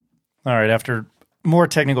All right. After more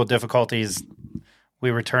technical difficulties, we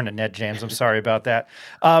return to Ned James. I'm sorry about that.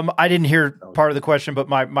 I didn't hear part of the question, but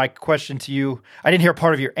my question to you, I didn't hear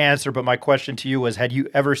part of your answer, but my question to you was, had you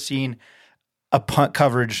ever seen a punt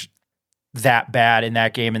coverage that bad in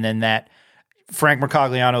that game? And then that Frank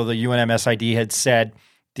Mercogliano, the UNM SID, had said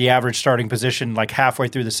the average starting position like halfway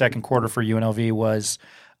through the second quarter for UNLV was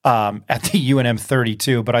at the UNM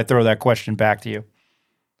 32, but I throw that question back to you.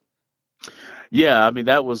 Yeah, I mean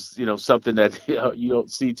that was something that you don't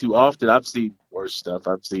see too often. I've seen worse stuff.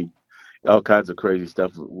 I've seen all kinds of crazy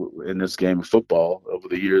stuff in this game of football over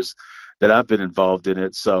the years that I've been involved in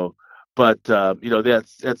it. So, but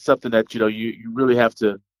that's something that you really have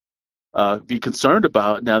to be concerned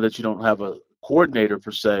about now that you don't have a coordinator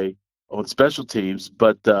per se on special teams.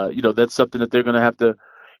 But that's something that they're going to have to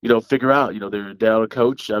figure out. They're down a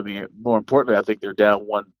coach. I mean, more importantly, I think they're down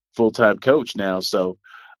one full time coach now. So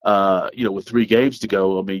with 3 games to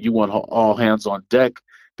go, I mean, you want all hands on deck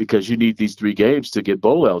because you need these 3 games to get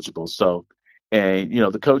bowl eligible. So, and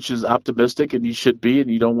the coach is optimistic, and you should be, and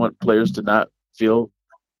you don't want players to not feel,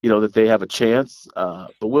 that they have a chance. But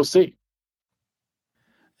we'll see.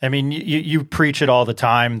 I mean, you preach it all the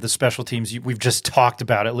time. The special teams, we've just talked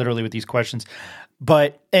about it literally with these questions.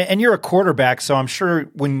 But and you're a quarterback, so I'm sure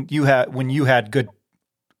when you had good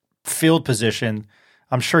field position,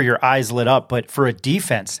 I'm sure your eyes lit up. But for a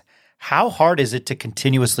defense, how hard is it to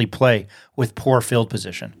continuously play with poor field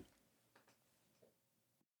position?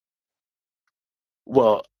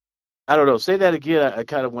 Well, I don't know. Say that again. You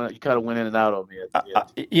kind of went in and out on me at the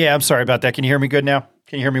end. Yeah, I'm sorry about that. Can you hear me good now?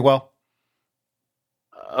 Can you hear me well?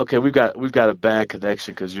 Okay, we've got a bad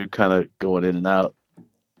connection because you're kind of going in and out.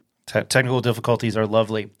 Technical difficulties are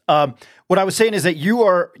lovely. What I was saying is that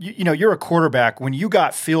you're a quarterback. When you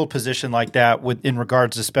got field position like that in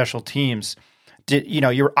regards to special teams,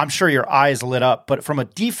 I'm sure your eyes lit up. But from a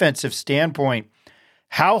defensive standpoint,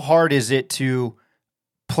 how hard is it to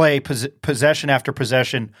play possession after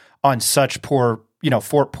possession on such poor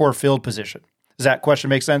field position? Does that question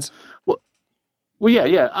make sense? Well,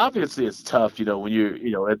 yeah. Obviously, it's tough, when you're,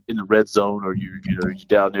 in the red zone or you're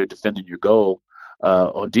down there defending your goal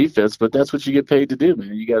on defense. But that's what you get paid to do,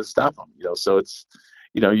 man. You got to stop them, So it's,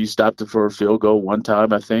 you stopped it for a field goal one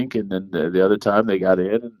time, I think, and then the other time they got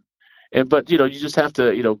in, but you just have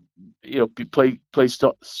to, play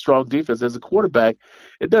strong defense as a quarterback.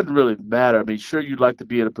 It doesn't really matter. I mean, sure, you'd like to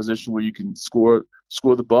be in a position where you can score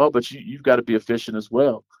the ball, but you've got to be efficient as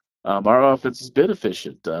well. Our offense has been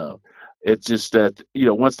efficient. It's just that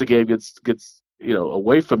once the game gets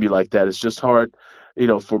away from you like that, it's just hard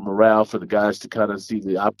for morale for the guys to kind of see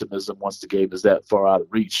the optimism once the game is that far out of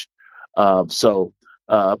reach. But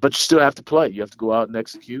you still have to play. You have to go out and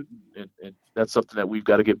execute, and that's something that we've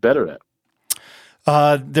got to get better at.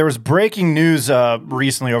 There was breaking news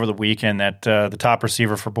recently over the weekend that the top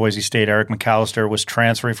receiver for Boise State, Eric McAllister, was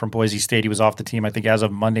transferring from Boise State. He was off the team, I think, as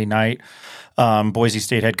of Monday night. Boise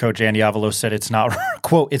State head coach Andy Avalos said it's not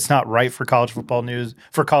quote, "It's not right for college football news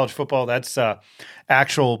for college football." That's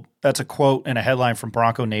that's a quote and a headline from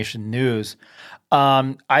Bronco Nation News.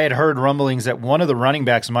 I had heard rumblings that one of the running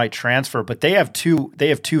backs might transfer, but they have two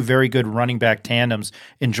very good running back tandems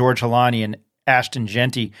in George Halani and Ashton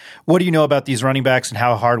Genty. What do you know about these running backs, and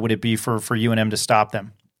how hard would it be for UNM to stop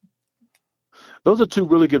them? Those are two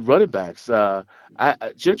really good running backs.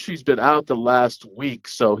 Gentry's been out the last week,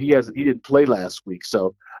 so he didn't play last week.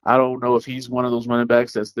 So I don't know if he's one of those running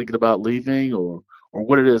backs that's thinking about leaving or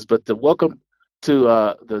what it is. But welcome to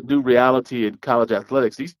the new reality in college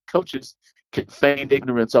athletics. These coaches can feign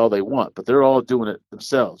ignorance all they want, but they're all doing it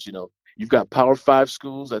themselves. You've got Power 5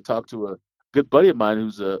 schools. I talked to a good buddy of mine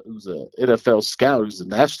who's a NFL scout, who's a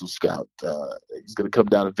national scout. He's going to come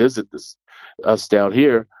down and visit us down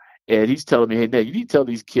here, and he's telling me, "Hey, Ned, you need to tell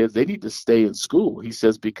these kids they need to stay in school." He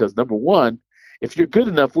says, because number one, if you're good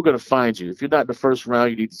enough, we're going to find you. If you're not in the first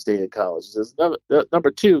round, you need to stay in college. He says,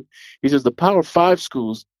 number two, he says the Power 5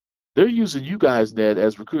 schools, they're using you guys, Ned,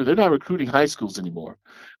 as recruiters. They're not recruiting high schools anymore.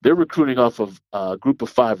 They're recruiting off of a group of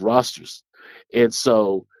 5 rosters, and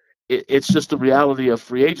so it's just the reality of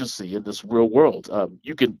free agency in this real world.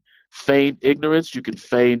 You can feign ignorance, you can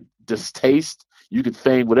feign distaste, you can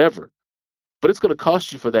feign whatever, but it's going to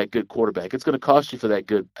cost you for that good quarterback. It's going to cost you for that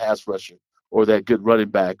good pass rusher or that good running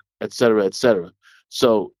back, et cetera, et cetera.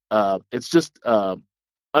 So it's just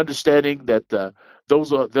understanding that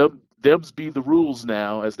those are them's be the rules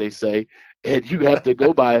now, as they say, and you have to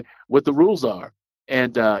go by what the rules are.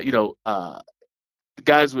 And the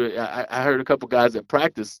guys I heard a couple guys at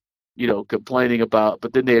practice complaining about,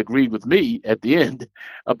 but then they agreed with me at the end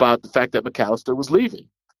about the fact that McAllister was leaving.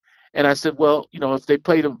 And I said, well, if they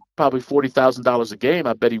paid him probably $40,000 a game,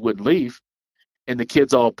 I bet he wouldn't leave. And the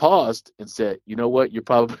kids all paused and said, you know what, you're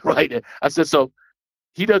probably right. I said, so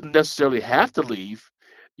he doesn't necessarily have to leave.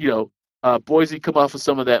 Boise come off of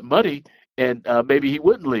some of that money, and maybe he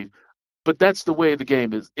wouldn't leave. But that's the way the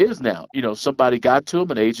game is now. Somebody got to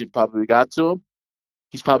him, an agent probably got to him.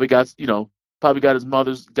 He's probably got his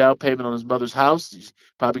mother's down payment on his mother's house. He's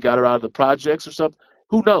probably got her out of the projects or something.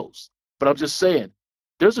 Who knows? But I'm just saying,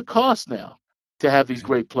 there's a cost now to have these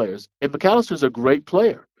great players. And McAllister's a great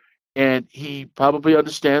player, and he probably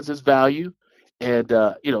understands his value. And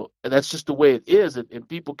and that's just the way it is. And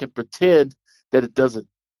people can pretend that it doesn't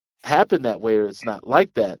happen that way or it's not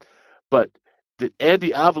like that. But did Andy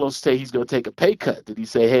Avalos say he's going to take a pay cut? Did he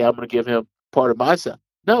say, hey, I'm going to give him part of my salary?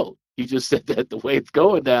 No, he just said that the way it's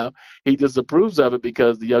going now, he disapproves of it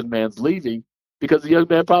because the young man's leaving, because the young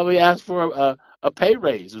man probably asked for a pay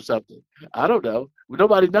raise or something. I don't know.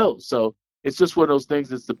 Nobody knows. So it's just one of those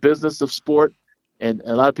things. It's the business of sport. And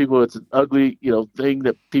a lot of people, it's an ugly, thing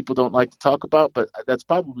that people don't like to talk about, but that's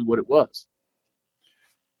probably what it was.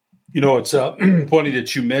 It's funny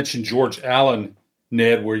that you mentioned George Allen,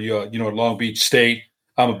 Ned, where you at Long Beach State.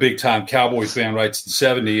 I'm a big-time Cowboys fan right since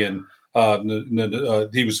 '70, and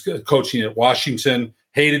he was coaching at Washington,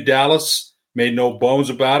 hated Dallas, made no bones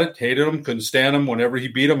about it, hated him, couldn't stand him. Whenever he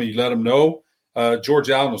beat him, he let him know.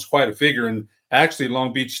 George Allen was quite a figure, and actually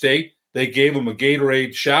Long Beach State, they gave him a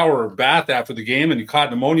Gatorade shower or bath after the game, and he caught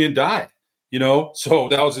pneumonia and died. So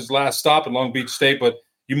that was his last stop at Long Beach State, but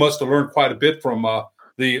you must have learned quite a bit from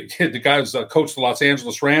the guy who's coached the Los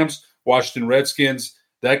Angeles Rams, Washington Redskins.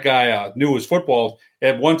 That guy knew his football.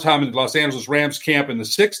 At one time in the Los Angeles Rams camp in the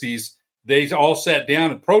 60s, they all sat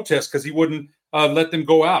down and protest because he wouldn't let them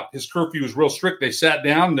go out. His curfew was real strict. They sat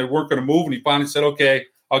down and they weren't going to move, and he finally said, okay,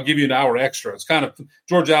 I'll give you an hour extra. It's kind of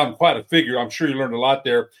George Allen, quite a figure. I'm sure you learned a lot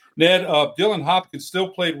there. Ned, Dylan Hopkins still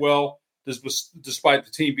played well despite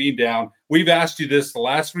the team being down. We've asked you this the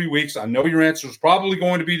last 3 weeks. I know your answer is probably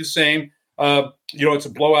going to be the same. It's a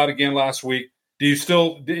blowout again last week. Do you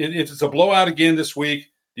still, if it's a blowout again this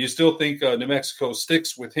week, do you still think New Mexico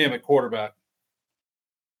sticks with him at quarterback?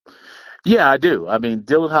 Yeah, I do. I mean,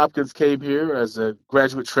 Dylan Hopkins came here as a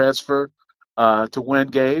graduate transfer to win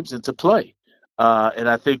games and to play. And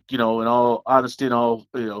I think, in all honesty and all,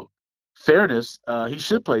 fairness, he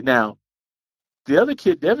should play. Now, the other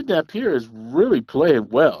kid, Devin Dampier, is really playing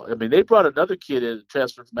well. I mean, they brought another kid in,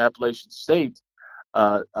 transfer from Appalachian State,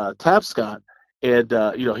 Tapscott, and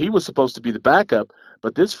he was supposed to be the backup,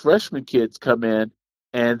 but this freshman kid's come in,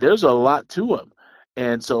 and there's a lot to him,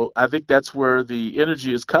 and so I think that's where the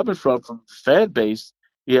energy is coming from the fan base.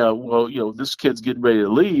 Yeah, well, this kid's getting ready to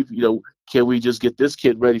leave. Can we just get this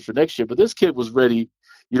kid ready for next year? But this kid was ready,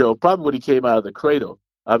 probably when he came out of the cradle.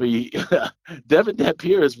 I mean, Devin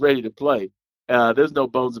Dampier is ready to play. There's no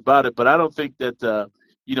bones about it, but I don't think that the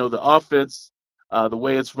offense. The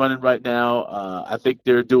way it's running right now, I think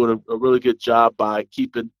they're doing a really good job by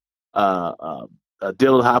keeping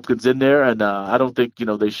Dylan Hopkins in there, and I don't think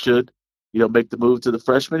they should make the move to the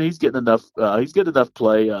freshman. He's getting enough. He's getting enough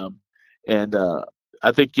play, and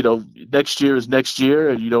I think next year is next year,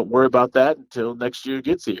 and you don't worry about that until next year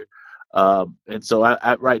gets here. And so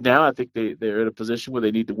I right now I think they're in a position where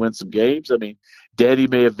they need to win some games. I mean, Daddy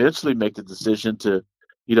may eventually make the decision to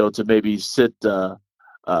to maybe sit.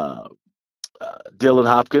 Dylan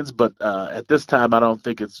Hopkins, but at this time, I don't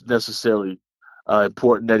think it's necessarily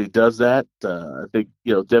important that he does that. I think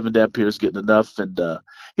Devin Dampier is getting enough, and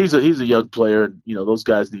he's a young player, and those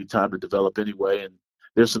guys need time to develop anyway. And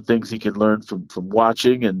there's some things he can learn from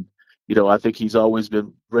watching, and I think he's always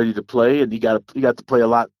been ready to play, and he got to play a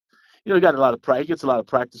lot. He got a lot of practice, he gets a lot of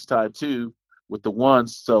practice time too with the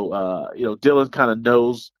ones. So Dylan kind of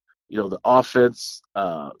knows the offense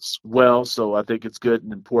well, so I think it's good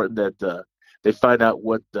and important that. They find out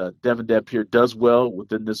what Devin Dampier does well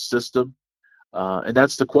within this system, and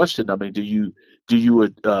that's the question. I mean, do you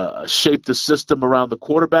shape the system around the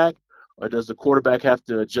quarterback, or does the quarterback have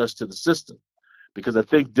to adjust to the system? Because I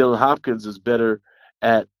think Dylan Hopkins is better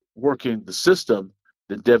at working the system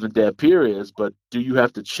than Devin Dampier is, but do you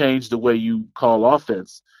have to change the way you call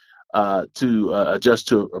offense to adjust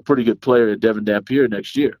to a pretty good player in Devin Dampier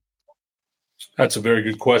next year? That's a very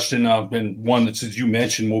good question, and one that, as you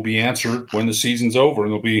mentioned, will be answered when the season's over,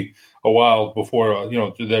 and it'll be a while before,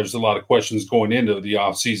 there's a lot of questions going into the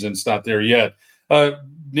offseason. It's not there yet.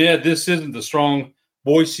 Ned, this isn't the strong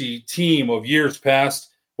Boise team of years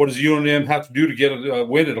past. What does UNM have to do to get a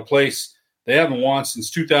win at a place they haven't won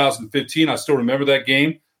since 2015? I still remember that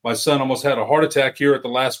game. My son almost had a heart attack here at the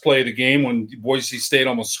last play of the game when Boise State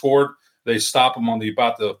almost scored. They stopped them on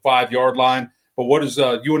about the 5-yard line. But what does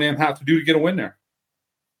UNM have to do to get a win there?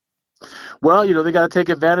 Well, they got to take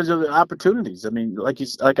advantage of the opportunities. I mean, like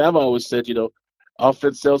I've always said,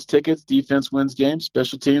 offense sells tickets, defense wins games,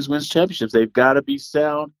 special teams wins championships. They've got to be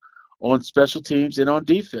sound on special teams and on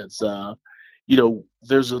defense.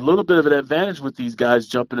 There's a little bit of an advantage with these guys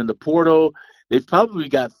jumping in the portal. They've probably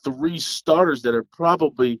got 3 starters that are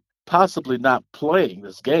possibly not playing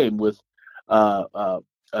this game. With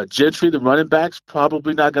Gentry, the running back's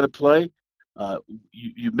probably not going to play.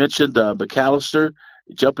 You mentioned McAllister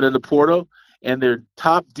jumping in the portal, and their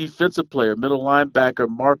top defensive player, middle linebacker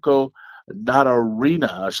Marco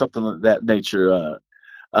Natarina or something of that nature,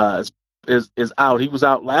 is out. He was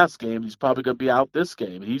out last game. He's probably going to be out this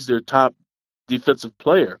game. He's their top defensive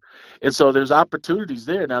player. And so there's opportunities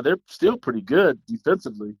there. Now, they're still pretty good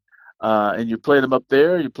defensively, and you're playing them up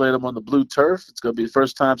there. You're playing them on the blue turf. It's going to be the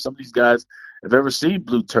first time some of these guys have ever seen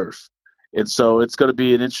blue turf. And so it's going to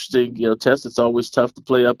be an interesting test. It's always tough to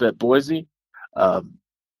play up at Boise.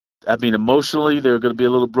 Emotionally, they're going to be a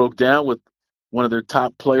little broke down with one of their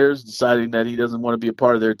top players deciding that he doesn't want to be a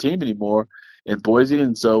part of their team anymore in Boise.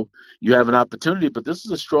 And so you have an opportunity, but this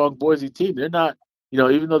is a strong Boise team. They're not,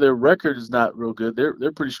 even though their record is not real good,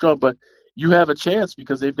 they're pretty strong, but you have a chance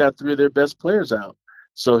because they've got 3 of their best players out.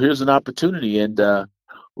 So here's an opportunity, and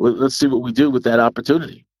let's see what we do with that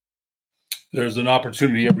opportunity. There's an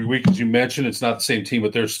opportunity every week, as you mentioned. It's not the same team,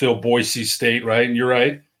 but there's still Boise State, right? And you're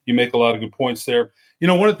right. You make a lot of good points there.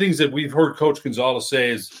 One of the things that we've heard Coach Gonzalez say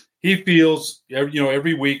is he feels,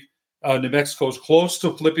 every week New Mexico's close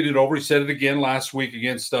to flipping it over. He said it again last week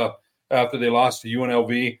against after they lost to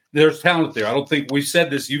UNLV. There's talent there. I don't think we said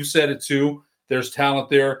this. You've said it too. There's talent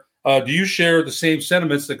there. Do you share the same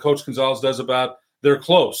sentiments that Coach Gonzalez does about they're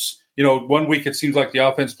close? 1 week it seems like the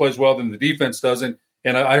offense plays well, then the defense doesn't.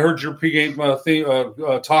 And I heard your pregame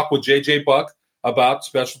talk with JJ Buck about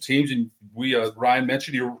special teams, and Ryan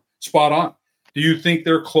mentioned you're spot on. Do you think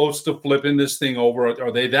they're close to flipping this thing over?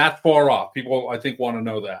 Are they that far off? People, I think, want to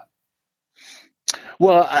know that.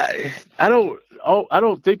 Well, I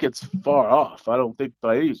don't think it's far off. I don't think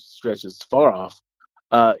by any stretch it's far off.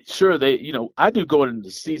 Sure, I do going into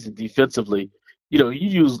the season defensively.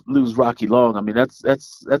 You lose Rocky Long. I mean, that's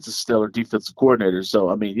a stellar defensive coordinator. So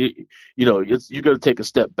I mean, you're going to take a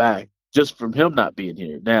step back just from him not being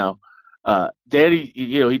here. Now, Danny,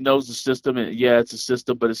 he knows the system, and yeah, it's a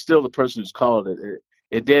system, but it's still the person who's calling it.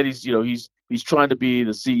 And Danny's, he's trying to be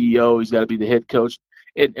the CEO. He's got to be the head coach.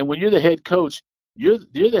 And when you're the head coach, you're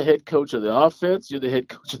the head coach of the offense, you're the head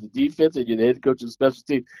coach of the defense, and you're the head coach of the special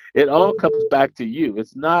teams. It all comes back to you.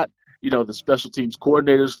 It's not, the special teams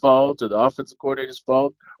coordinator's fault or the offensive coordinator's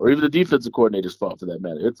fault or even the defensive coordinator's fault for that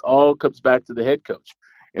matter. It all comes back to the head coach.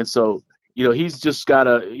 And so, he's got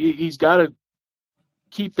to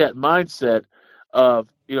keep that mindset of,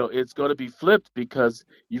 it's going to be flipped because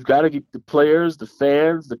you've got to get the players, the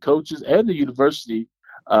fans, the coaches, and the university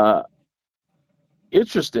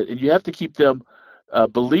interested. And you have to keep them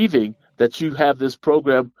believing that you have this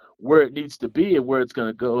program where it needs to be and where it's going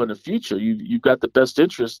to go in the future. You've got the best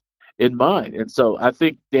interest in mind. And so I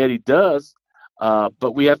think Danny does,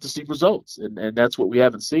 but we have to see results. And that's what we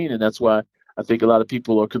haven't seen. And that's why I think a lot of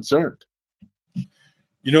people are concerned.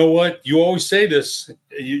 You know what? You always say this,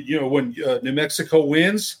 when New Mexico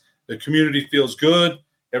wins, the community feels good.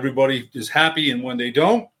 Everybody is happy. And when they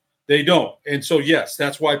don't, they don't. And so, yes,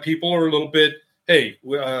 that's why people are a little bit, hey,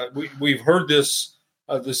 we've heard this,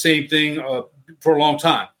 the same thing for a long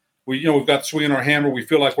time. We've got the swing in our hammer. We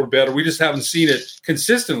feel like we're better. We just haven't seen it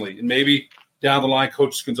consistently. And maybe down the line,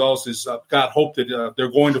 Coach Gonzalez has got hope that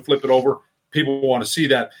they're going to flip it over. People want to see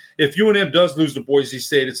that. If UNM does lose to Boise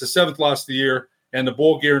State, it's the 7th loss of the year, and the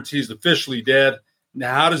bowl guarantee is officially dead.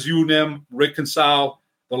 Now, how does UNM reconcile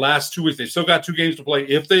the last 2 weeks? They've still got 2 games to play.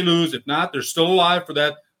 If they lose, if not, they're still alive for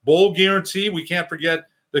that bowl guarantee. We can't forget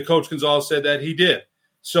that Coach Gonzalez said that he did.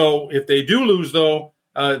 So if they do lose, though,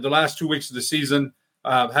 the last 2 weeks of the season,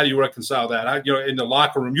 how do you reconcile that? In the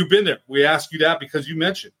locker room, you've been there. We ask you that because you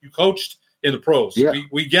mentioned you coached in the pros. Yeah.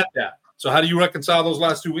 We get that. So how do you reconcile those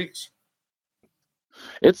last 2 weeks?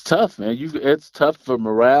 It's tough, man. It's tough for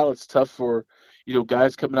morale. It's tough for,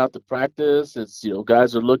 guys coming out to practice. It's,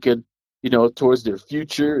 guys are looking, towards their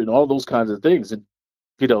future and all those kinds of things. And,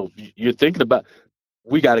 you're thinking about,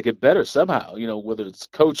 we got to get better somehow, whether it's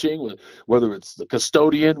coaching, whether it's the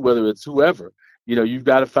custodian, whether it's whoever, you've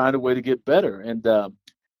got to find a way to get better. And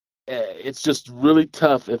it's just really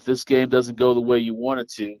tough if this game doesn't go the way you want it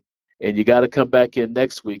to. And you got to come back in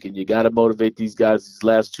next week, and you got to motivate these guys these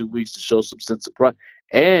last 2 weeks to show some sense of pride.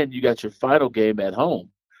 And you got your final game at home.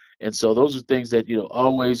 And so those are things that,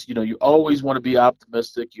 always, you always want to be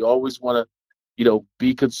optimistic. You always want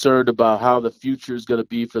be concerned about how the future is going to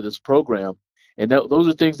be for this program. And those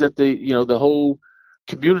are things that the whole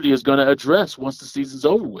community is going to address once the season's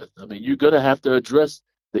over with. I mean, you're going to have to address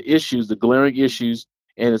the issues, the glaring issues,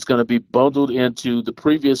 and it's going to be bundled into the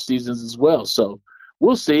previous seasons as well. So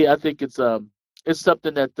we'll see. I think it's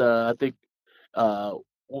something that I think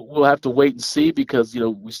we'll have to wait and see because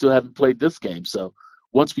we still haven't played this game. So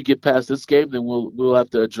once we get past this game, then we'll have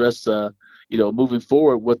to address moving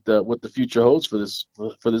forward what the future holds for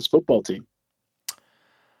this football team.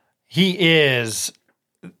 He is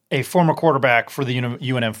a former quarterback for the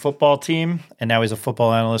UNM football team, and now he's a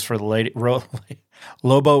football analyst for the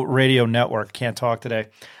Lobo Radio Network. Can't talk today.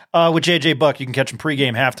 With JJ Buck, you can catch him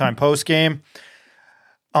pregame, halftime, postgame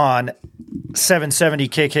on 770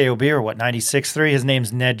 KKOB or 96.3. His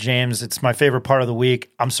name's Ned James. It's my favorite part of the week.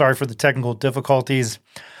 I'm sorry for the technical difficulties.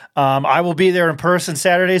 I will be there in person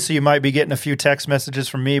Saturday, so you might be getting a few text messages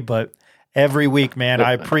from me, but every week, man,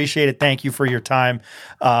 I appreciate it. Thank you for your time.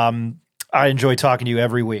 I enjoy talking to you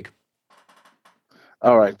every week.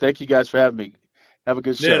 All right. Thank you guys for having me. Have a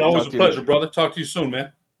good show. Ned, always a pleasure, brother. Talk to you soon,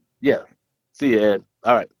 man. Yeah. See you, Ed.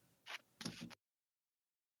 All right.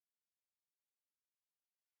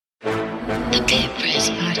 The Pit Press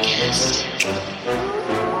Podcast.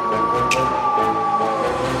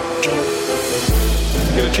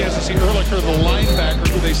 Get a chance to see Ehrlicher, the linebacker,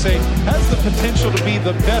 who they say has the potential to be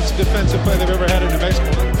the best defensive player they've ever had in New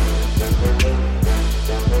Mexico.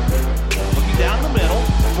 Looking down the middle,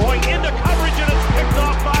 throwing into coverage, and it's picked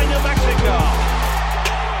off by New Mexico.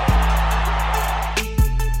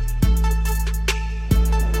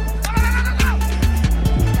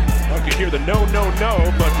 You hear the no,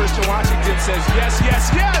 but Christian Washington says yes, yes,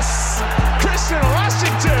 yes! Christian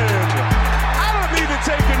Washington! I don't need to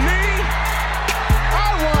take a knee. I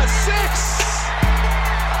want 6!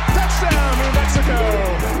 Touchdown, New Mexico!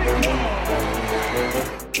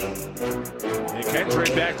 And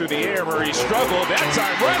Kendrick back through the air where he struggled. That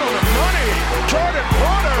time right on the money! Jordan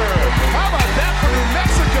Porter! How about that for New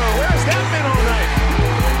Mexico? Where's that been all night?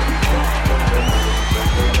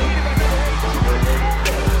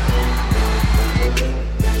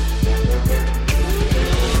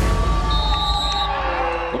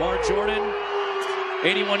 Jordan,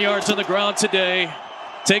 81 yards on the ground today,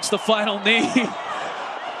 takes the final knee.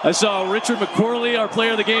 I saw Richard McCorley, our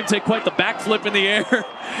player of the game, take quite the backflip in the air.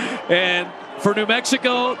 And for New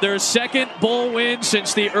Mexico, their second bowl win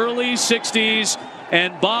since the early 60s.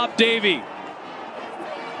 And Bob Davie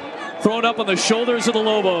thrown up on the shoulders of the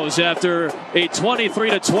Lobos after a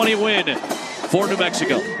 23-20 win for New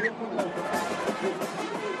Mexico.